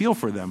 I feel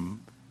for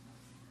them.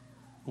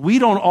 We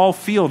don't all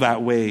feel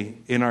that way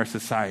in our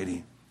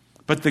society.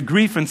 But the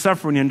grief and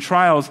suffering and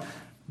trials,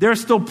 they're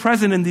still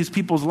present in these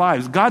people's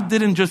lives. God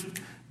didn't just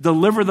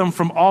deliver them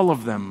from all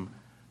of them,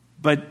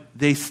 but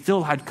they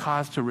still had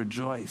cause to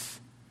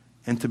rejoice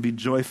and to be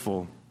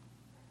joyful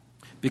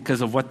because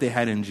of what they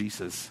had in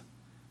Jesus.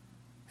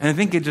 And I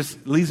think it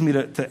just leads me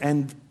to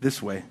end this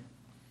way.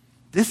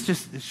 This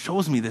just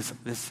shows me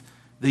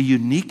the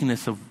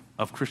uniqueness of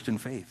Christian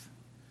faith.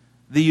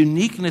 The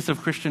uniqueness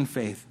of Christian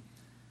faith.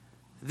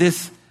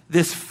 This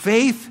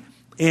faith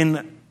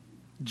in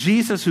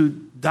Jesus who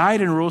died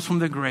and rose from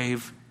the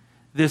grave,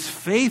 this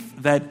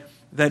faith that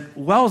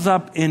wells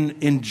up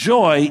in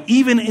joy,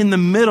 even in the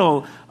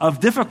middle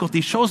of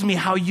difficulty, shows me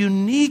how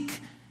unique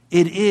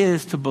it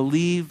is to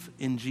believe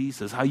in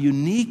Jesus, how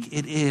unique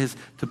it is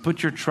to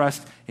put your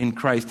trust in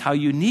Christ, how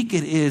unique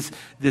it is,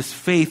 this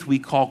faith we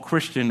call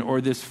Christian, or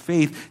this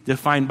faith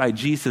defined by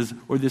Jesus,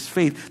 or this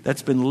faith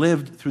that's been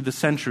lived through the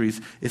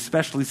centuries,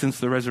 especially since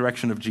the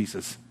resurrection of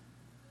Jesus.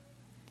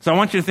 So I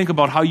want you to think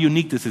about how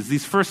unique this is.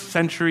 These first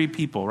century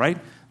people, right,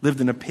 lived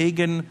in a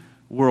pagan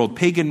world.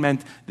 Pagan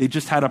meant they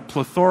just had a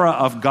plethora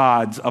of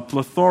gods, a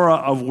plethora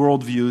of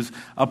worldviews,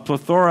 a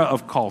plethora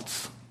of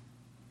cults.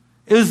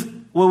 It was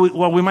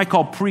what we might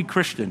call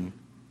pre-Christian.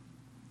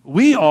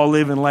 We all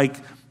live in like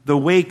the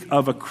wake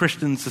of a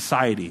Christian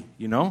society,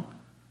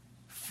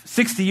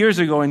 60 years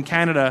ago in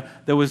Canada,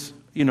 there was,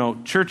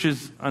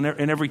 churches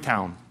in every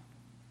town.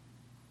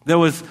 There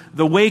was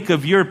the wake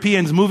of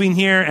Europeans moving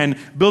here and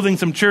building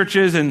some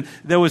churches, and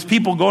there was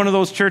people going to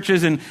those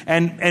churches, and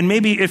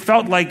maybe it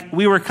felt like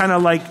we were kind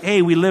of like,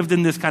 hey, we lived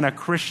in this kind of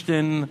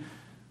Christian,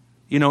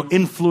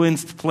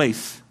 influenced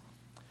place.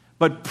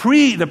 But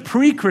the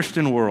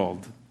pre-Christian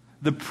world,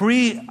 the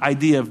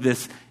pre-idea of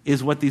this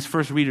is what these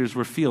first readers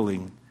were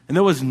feeling. And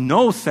there was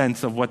no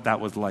sense of what that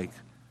was like.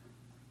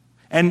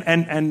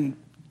 And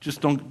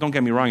just don't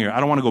get me wrong here. I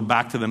don't want to go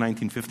back to the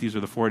 1950s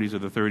or the 40s or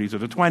the 30s or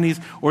the 20s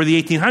or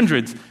the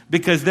 1800s,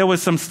 because there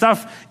was some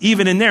stuff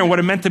even in there, what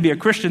it meant to be a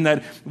Christian,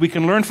 that we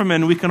can learn from,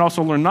 and we can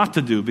also learn not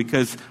to do,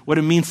 because what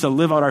it means to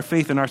live out our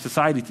faith in our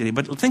society today.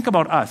 But think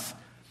about us.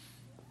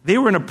 They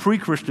were in a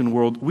pre-Christian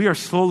world. We are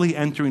slowly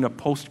entering a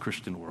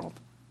post-Christian world.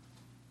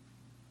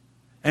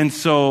 And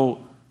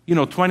so,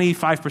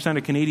 25%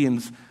 of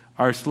Canadians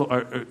are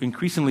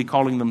increasingly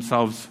calling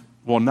themselves,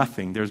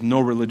 nothing. There's no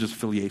religious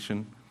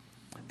affiliation.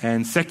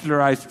 And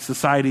secularized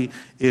society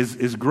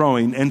is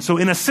growing. And so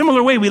in a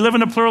similar way, we live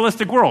in a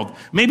pluralistic world.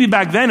 Maybe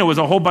back then it was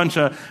a whole bunch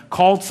of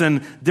cults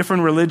and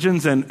different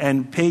religions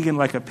and pagan,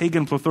 like a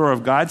pagan plethora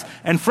of gods.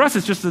 And for us,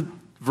 it's just a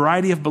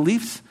variety of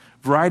beliefs,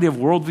 variety of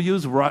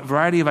worldviews,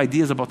 variety of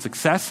ideas about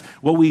success,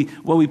 what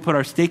we put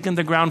our stake in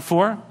the ground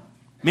for.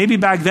 Maybe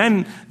back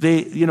then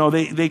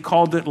they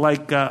called it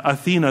like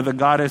Athena, the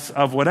goddess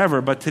of whatever,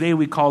 but today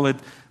we call it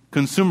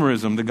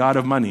consumerism, the god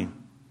of money.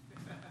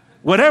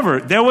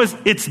 Whatever.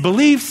 It's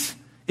beliefs,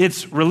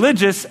 it's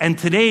religious, and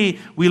today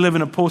we live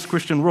in a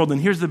post-Christian world.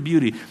 And here's the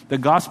beauty. The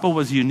gospel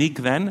was unique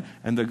then,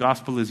 and the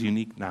gospel is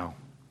unique now.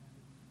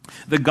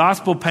 The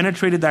gospel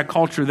penetrated that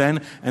culture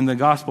then, and the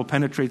gospel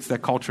penetrates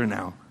that culture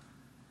now.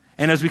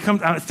 And as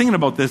I was thinking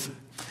about this,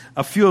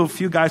 a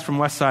few guys from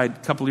Westside a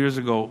couple of years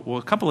ago,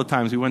 a couple of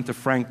times we went to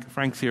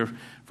Frank's here,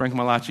 Frank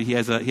Malachi. He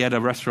had a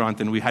restaurant,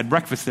 and we had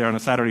breakfast there on a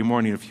Saturday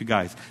morning, a few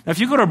guys. Now, if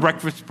you go to a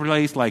breakfast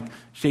place like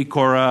Chez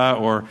Cora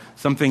or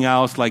something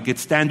else, like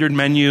it's standard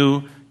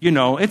menu,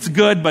 it's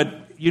good, but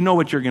you know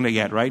what you're going to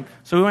get, right?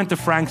 So we went to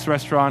Frank's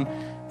restaurant,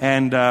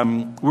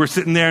 and we're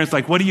sitting there, and it's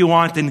like, what do you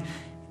want?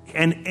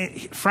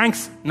 And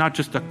Frank's not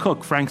just a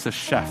cook, Frank's a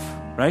chef,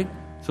 right?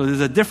 So there's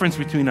a difference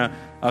between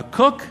a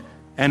cook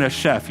and a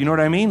chef. You know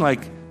what I mean?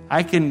 Like,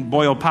 I can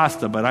boil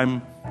pasta, but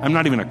I'm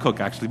not even a cook,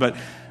 actually. But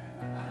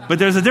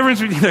there's a difference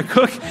between a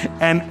cook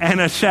and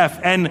a chef.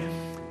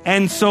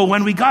 And so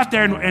when we got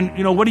there,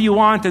 and what do you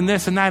want, and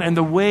this and that, and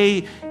the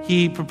way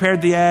he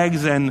prepared the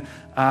eggs and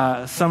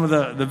some of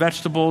the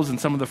vegetables and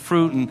some of the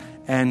fruit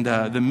and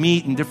the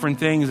meat and different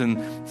things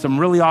and some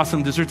really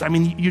awesome desserts. I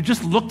mean, you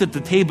just looked at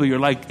the table, you're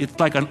like, it's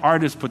like an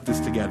artist put this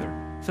together.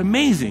 It's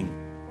amazing.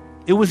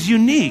 It was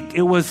unique.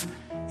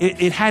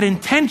 It had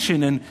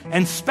intention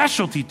and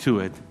specialty to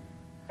it.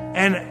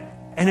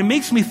 And it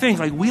makes me think,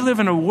 like, we live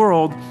in a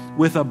world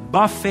with a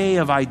buffet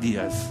of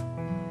ideas,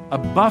 a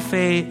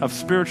buffet of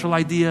spiritual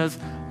ideas,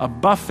 a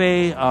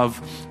buffet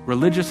of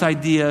religious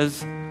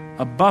ideas,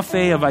 a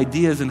buffet of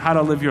ideas in how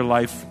to live your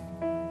life.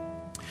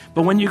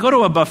 But when you go to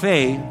a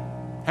buffet,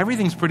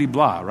 everything's pretty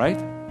blah,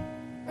 right?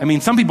 I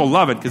mean, some people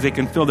love it because they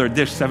can fill their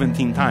dish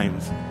 17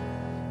 times.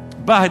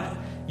 But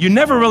you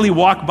never really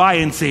walk by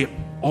and say,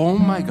 oh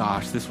my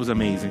gosh, this was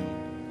amazing.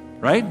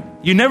 Right?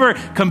 You never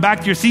come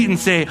back to your seat and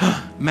say,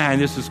 oh, man,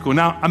 this is cool.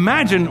 Now,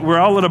 imagine we're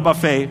all at a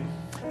buffet,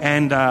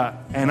 and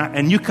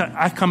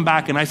I come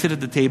back and I sit at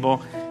the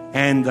table,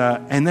 and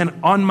then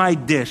on my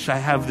dish I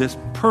have this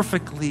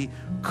perfectly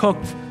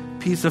cooked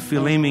piece of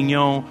filet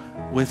mignon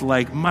with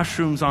like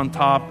mushrooms on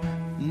top,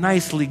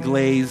 nicely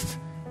glazed,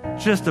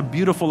 just a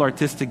beautiful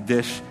artistic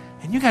dish.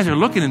 And you guys are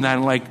looking at that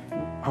and like,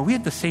 are we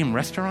at the same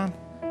restaurant?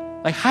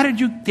 Like,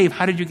 Dave,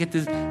 how did you get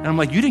this? And I'm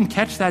like, you didn't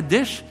catch that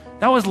dish?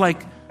 That was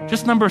like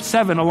just number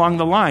 7 along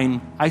the line.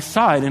 I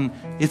saw it, and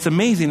it's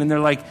amazing. And they're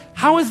like,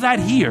 how is that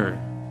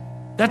here?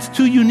 That's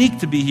too unique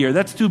to be here.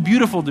 That's too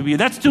beautiful to be here.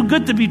 That's too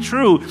good to be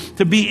true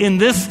to be in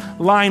this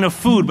line of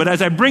food. But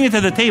as I bring it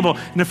to the table,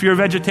 and if you're a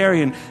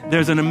vegetarian,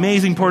 there's an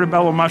amazing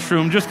portobello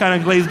mushroom just kind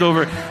of glazed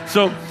over.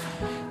 So,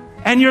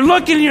 and you're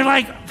looking and you're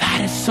like,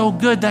 that is so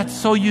good. That's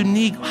so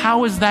unique.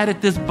 How is that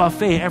at this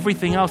buffet?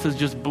 Everything else is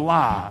just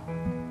blah.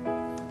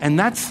 And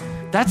that's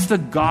the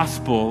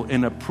gospel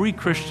in a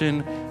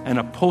pre-Christian and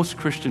a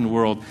post-Christian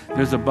world.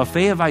 There's a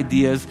buffet of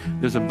ideas.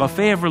 There's a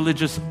buffet of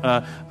religious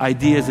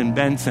ideas and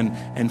bents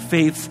and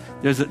faiths.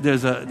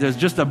 There's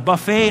just a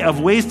buffet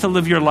of ways to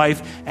live your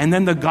life. And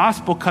then the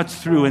gospel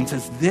cuts through and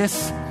says,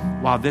 this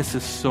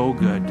is so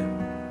good.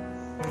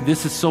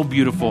 This is so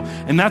beautiful.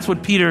 And that's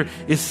what Peter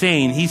is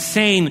saying. He's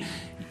saying,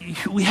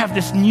 we have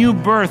this new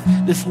birth,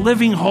 this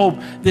living hope,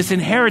 this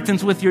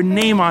inheritance with your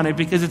name on it,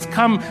 because it's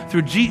come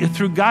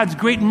through God's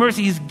great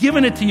mercy. He's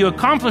given it to you,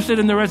 accomplished it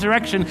in the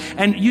resurrection,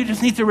 and you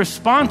just need to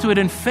respond to it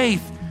in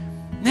faith.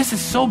 This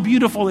is so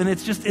beautiful, and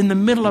it's just in the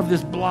middle of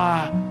this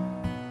blah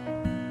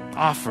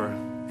offer.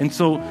 And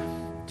so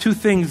 2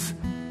 things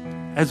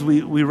as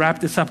we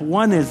wrap this up.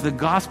 One is the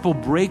gospel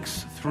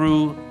breaks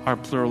through our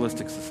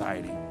pluralistic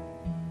society.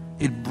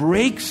 It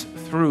breaks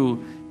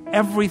through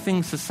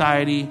everything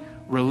society,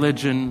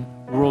 religion,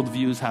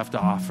 worldviews have to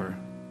offer.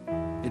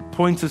 It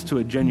points us to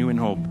a genuine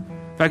hope.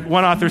 In fact,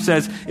 one author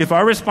says, if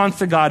our response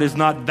to God is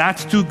not,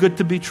 that's too good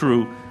to be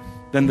true,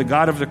 then the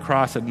God of the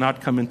cross had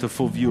not come into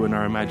full view in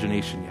our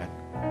imagination yet.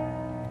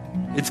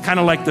 It's kind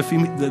of like the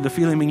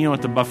filet mignon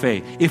at the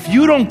buffet. If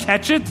you don't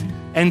catch it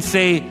and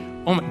say,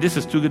 oh, this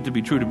is too good to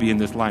be true to be in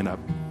this lineup,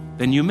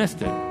 then you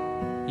missed it.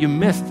 You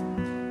missed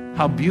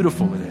how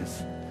beautiful it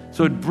is.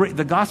 So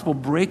the gospel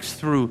breaks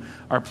through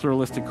our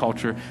pluralistic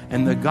culture,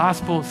 and the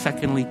gospel,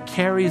 secondly,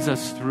 carries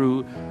us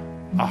through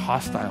a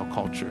hostile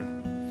culture.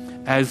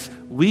 As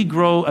we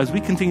grow, as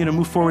we continue to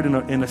move forward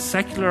in a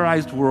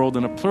secularized world,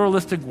 in a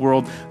pluralistic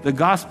world, the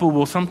gospel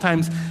will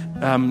sometimes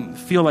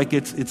feel like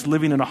it's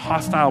living in a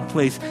hostile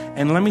place.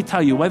 And let me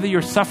tell you, whether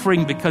you're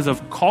suffering because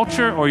of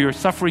culture or you're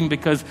suffering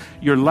because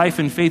your life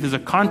and faith is a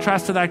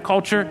contrast to that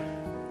culture,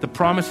 the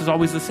promise is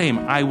always the same.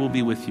 I will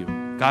be with you.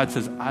 God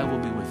says, I will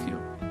be with you.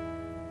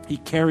 He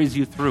carries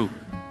you through.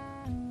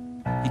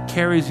 He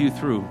carries you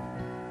through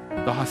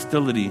the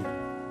hostility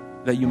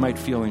that you might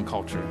feel in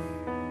culture.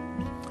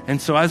 And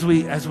so as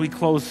we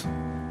close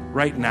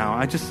right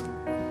now,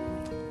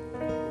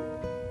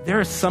 there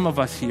are some of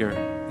us here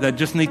that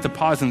just need to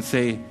pause and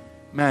say,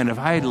 man, if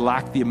I had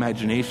lacked the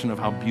imagination of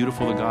how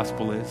beautiful the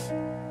gospel is,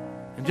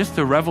 and just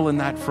to revel in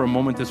that for a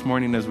moment this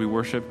morning as we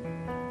worship.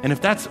 And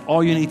if that's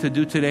all you need to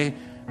do today,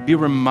 be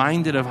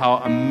reminded of how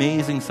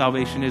amazing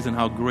salvation is and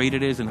how great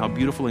it is and how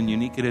beautiful and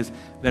unique it is,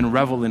 then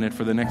revel in it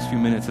for the next few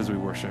minutes as we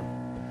worship.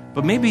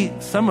 But maybe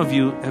some of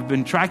you have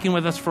been tracking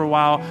with us for a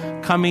while,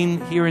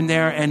 coming here and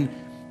there, and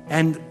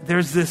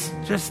there's this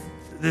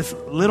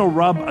little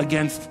rub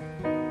against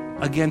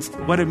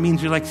what it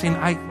means. You're like saying,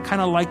 I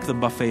kind of like the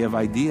buffet of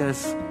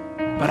ideas,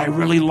 but I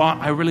really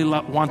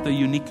want the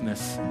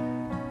uniqueness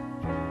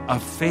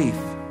of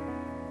faith,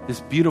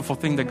 this beautiful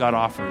thing that God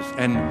offers.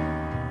 And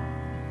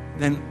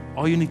then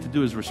all you need to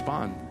do is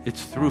respond.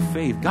 It's through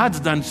faith. God's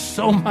done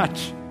so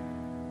much.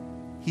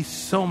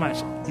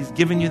 He's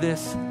given you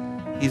this.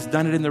 He's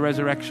done it in the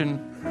resurrection.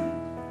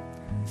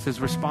 He says,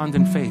 respond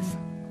in faith.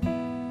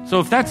 So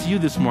if that's you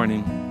this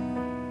morning,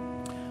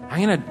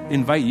 I'm going to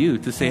invite you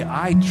to say,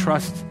 I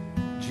trust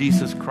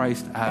Jesus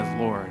Christ as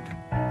Lord.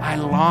 I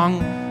long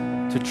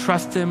to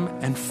trust him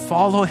and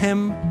follow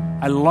him.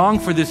 I long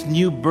for this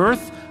new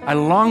birth. I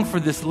long for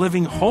this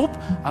living hope.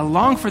 I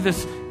long for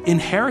this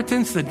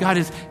inheritance that God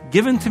has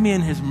given to me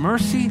in his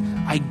mercy.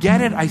 I get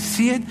it. I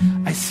see it.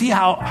 I see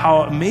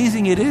how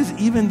amazing it is,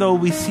 even though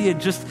we see it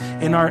just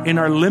in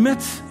our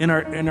limits, in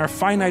our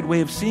finite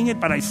way of seeing it,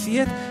 but I see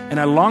it and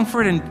I long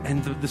for it.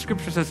 And the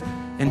scripture says,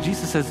 and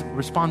Jesus says,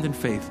 respond in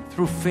faith.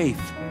 Through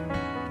faith.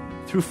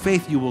 Through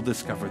faith you will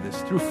discover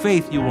this. Through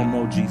faith you will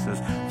know Jesus.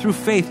 Through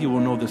faith you will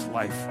know this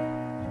life.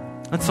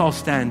 Let's all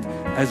stand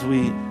as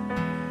we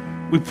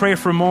pray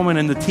for a moment,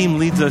 and the team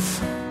leads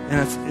us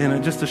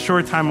in just a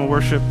short time of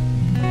worship.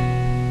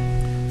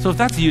 So if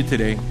that's you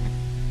today,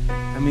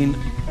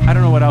 I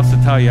don't know what else to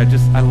tell you.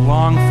 I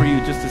long for you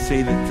just to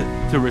say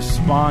that, to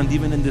respond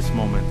even in this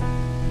moment.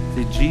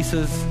 Say,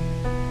 Jesus,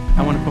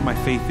 I want to put my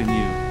faith in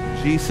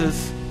you.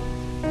 Jesus,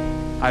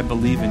 I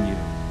believe in you.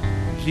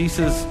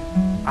 Jesus,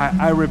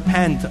 I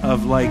repent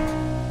of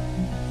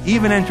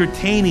even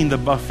entertaining the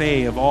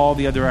buffet of all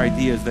the other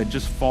ideas that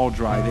just fall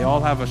dry. They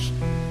all have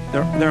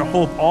their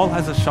hope all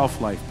has a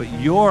shelf life, but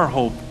your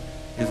hope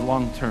is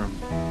long term.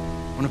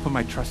 I want to put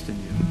my trust in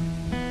you.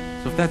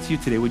 So if that's you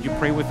today, would you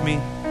pray with me?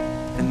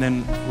 And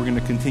then we're going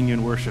to continue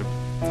in worship.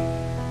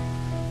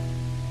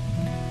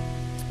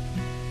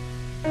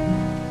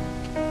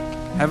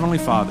 Heavenly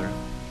Father,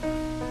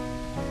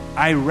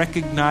 I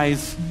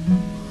recognize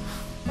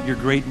your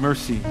great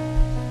mercy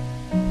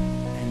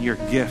and your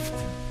gift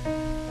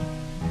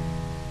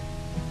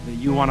that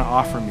you want to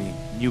offer me: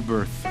 new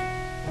birth,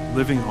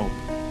 living hope,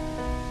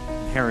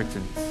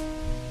 inheritance,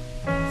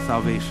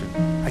 salvation.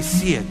 I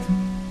see it.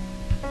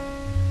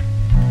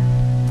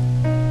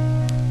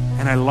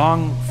 And I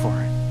long for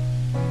it.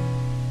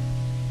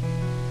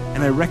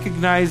 And I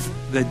recognize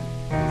that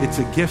it's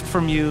a gift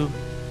from you.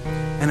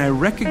 And I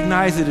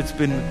recognize that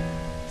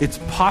it's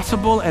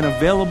possible and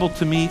available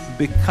to me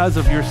because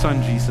of your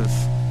Son, Jesus.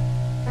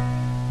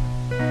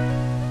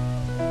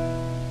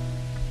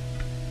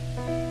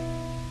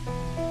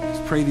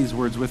 Just pray these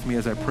words with me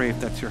as I pray, if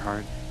that's your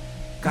heart.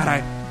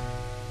 God,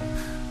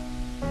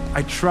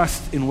 I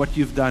trust in what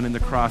you've done in the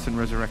cross and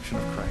resurrection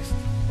of Christ.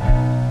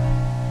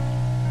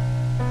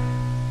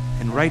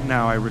 And right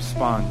now I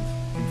respond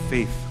in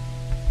faith.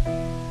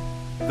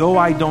 Though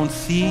I don't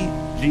see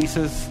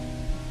Jesus,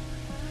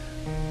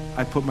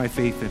 I put my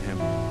faith in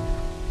him.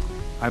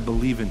 I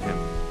believe in him.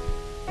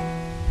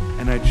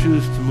 And I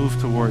choose to move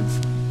towards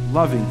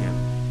loving him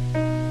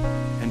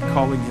and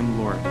calling him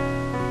Lord.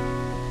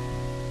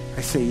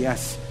 I say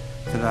yes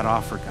to that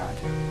offer, God.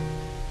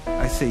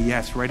 I say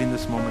yes right in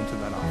this moment to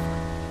that offer.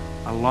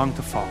 I long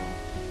to follow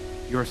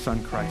your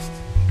Son, Christ,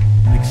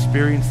 and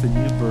experience the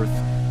new birth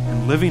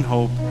and living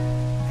hope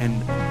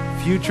and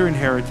future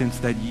inheritance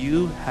that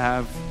you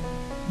have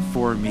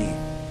for me.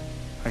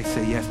 I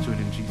say yes to it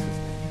in Jesus'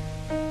 name.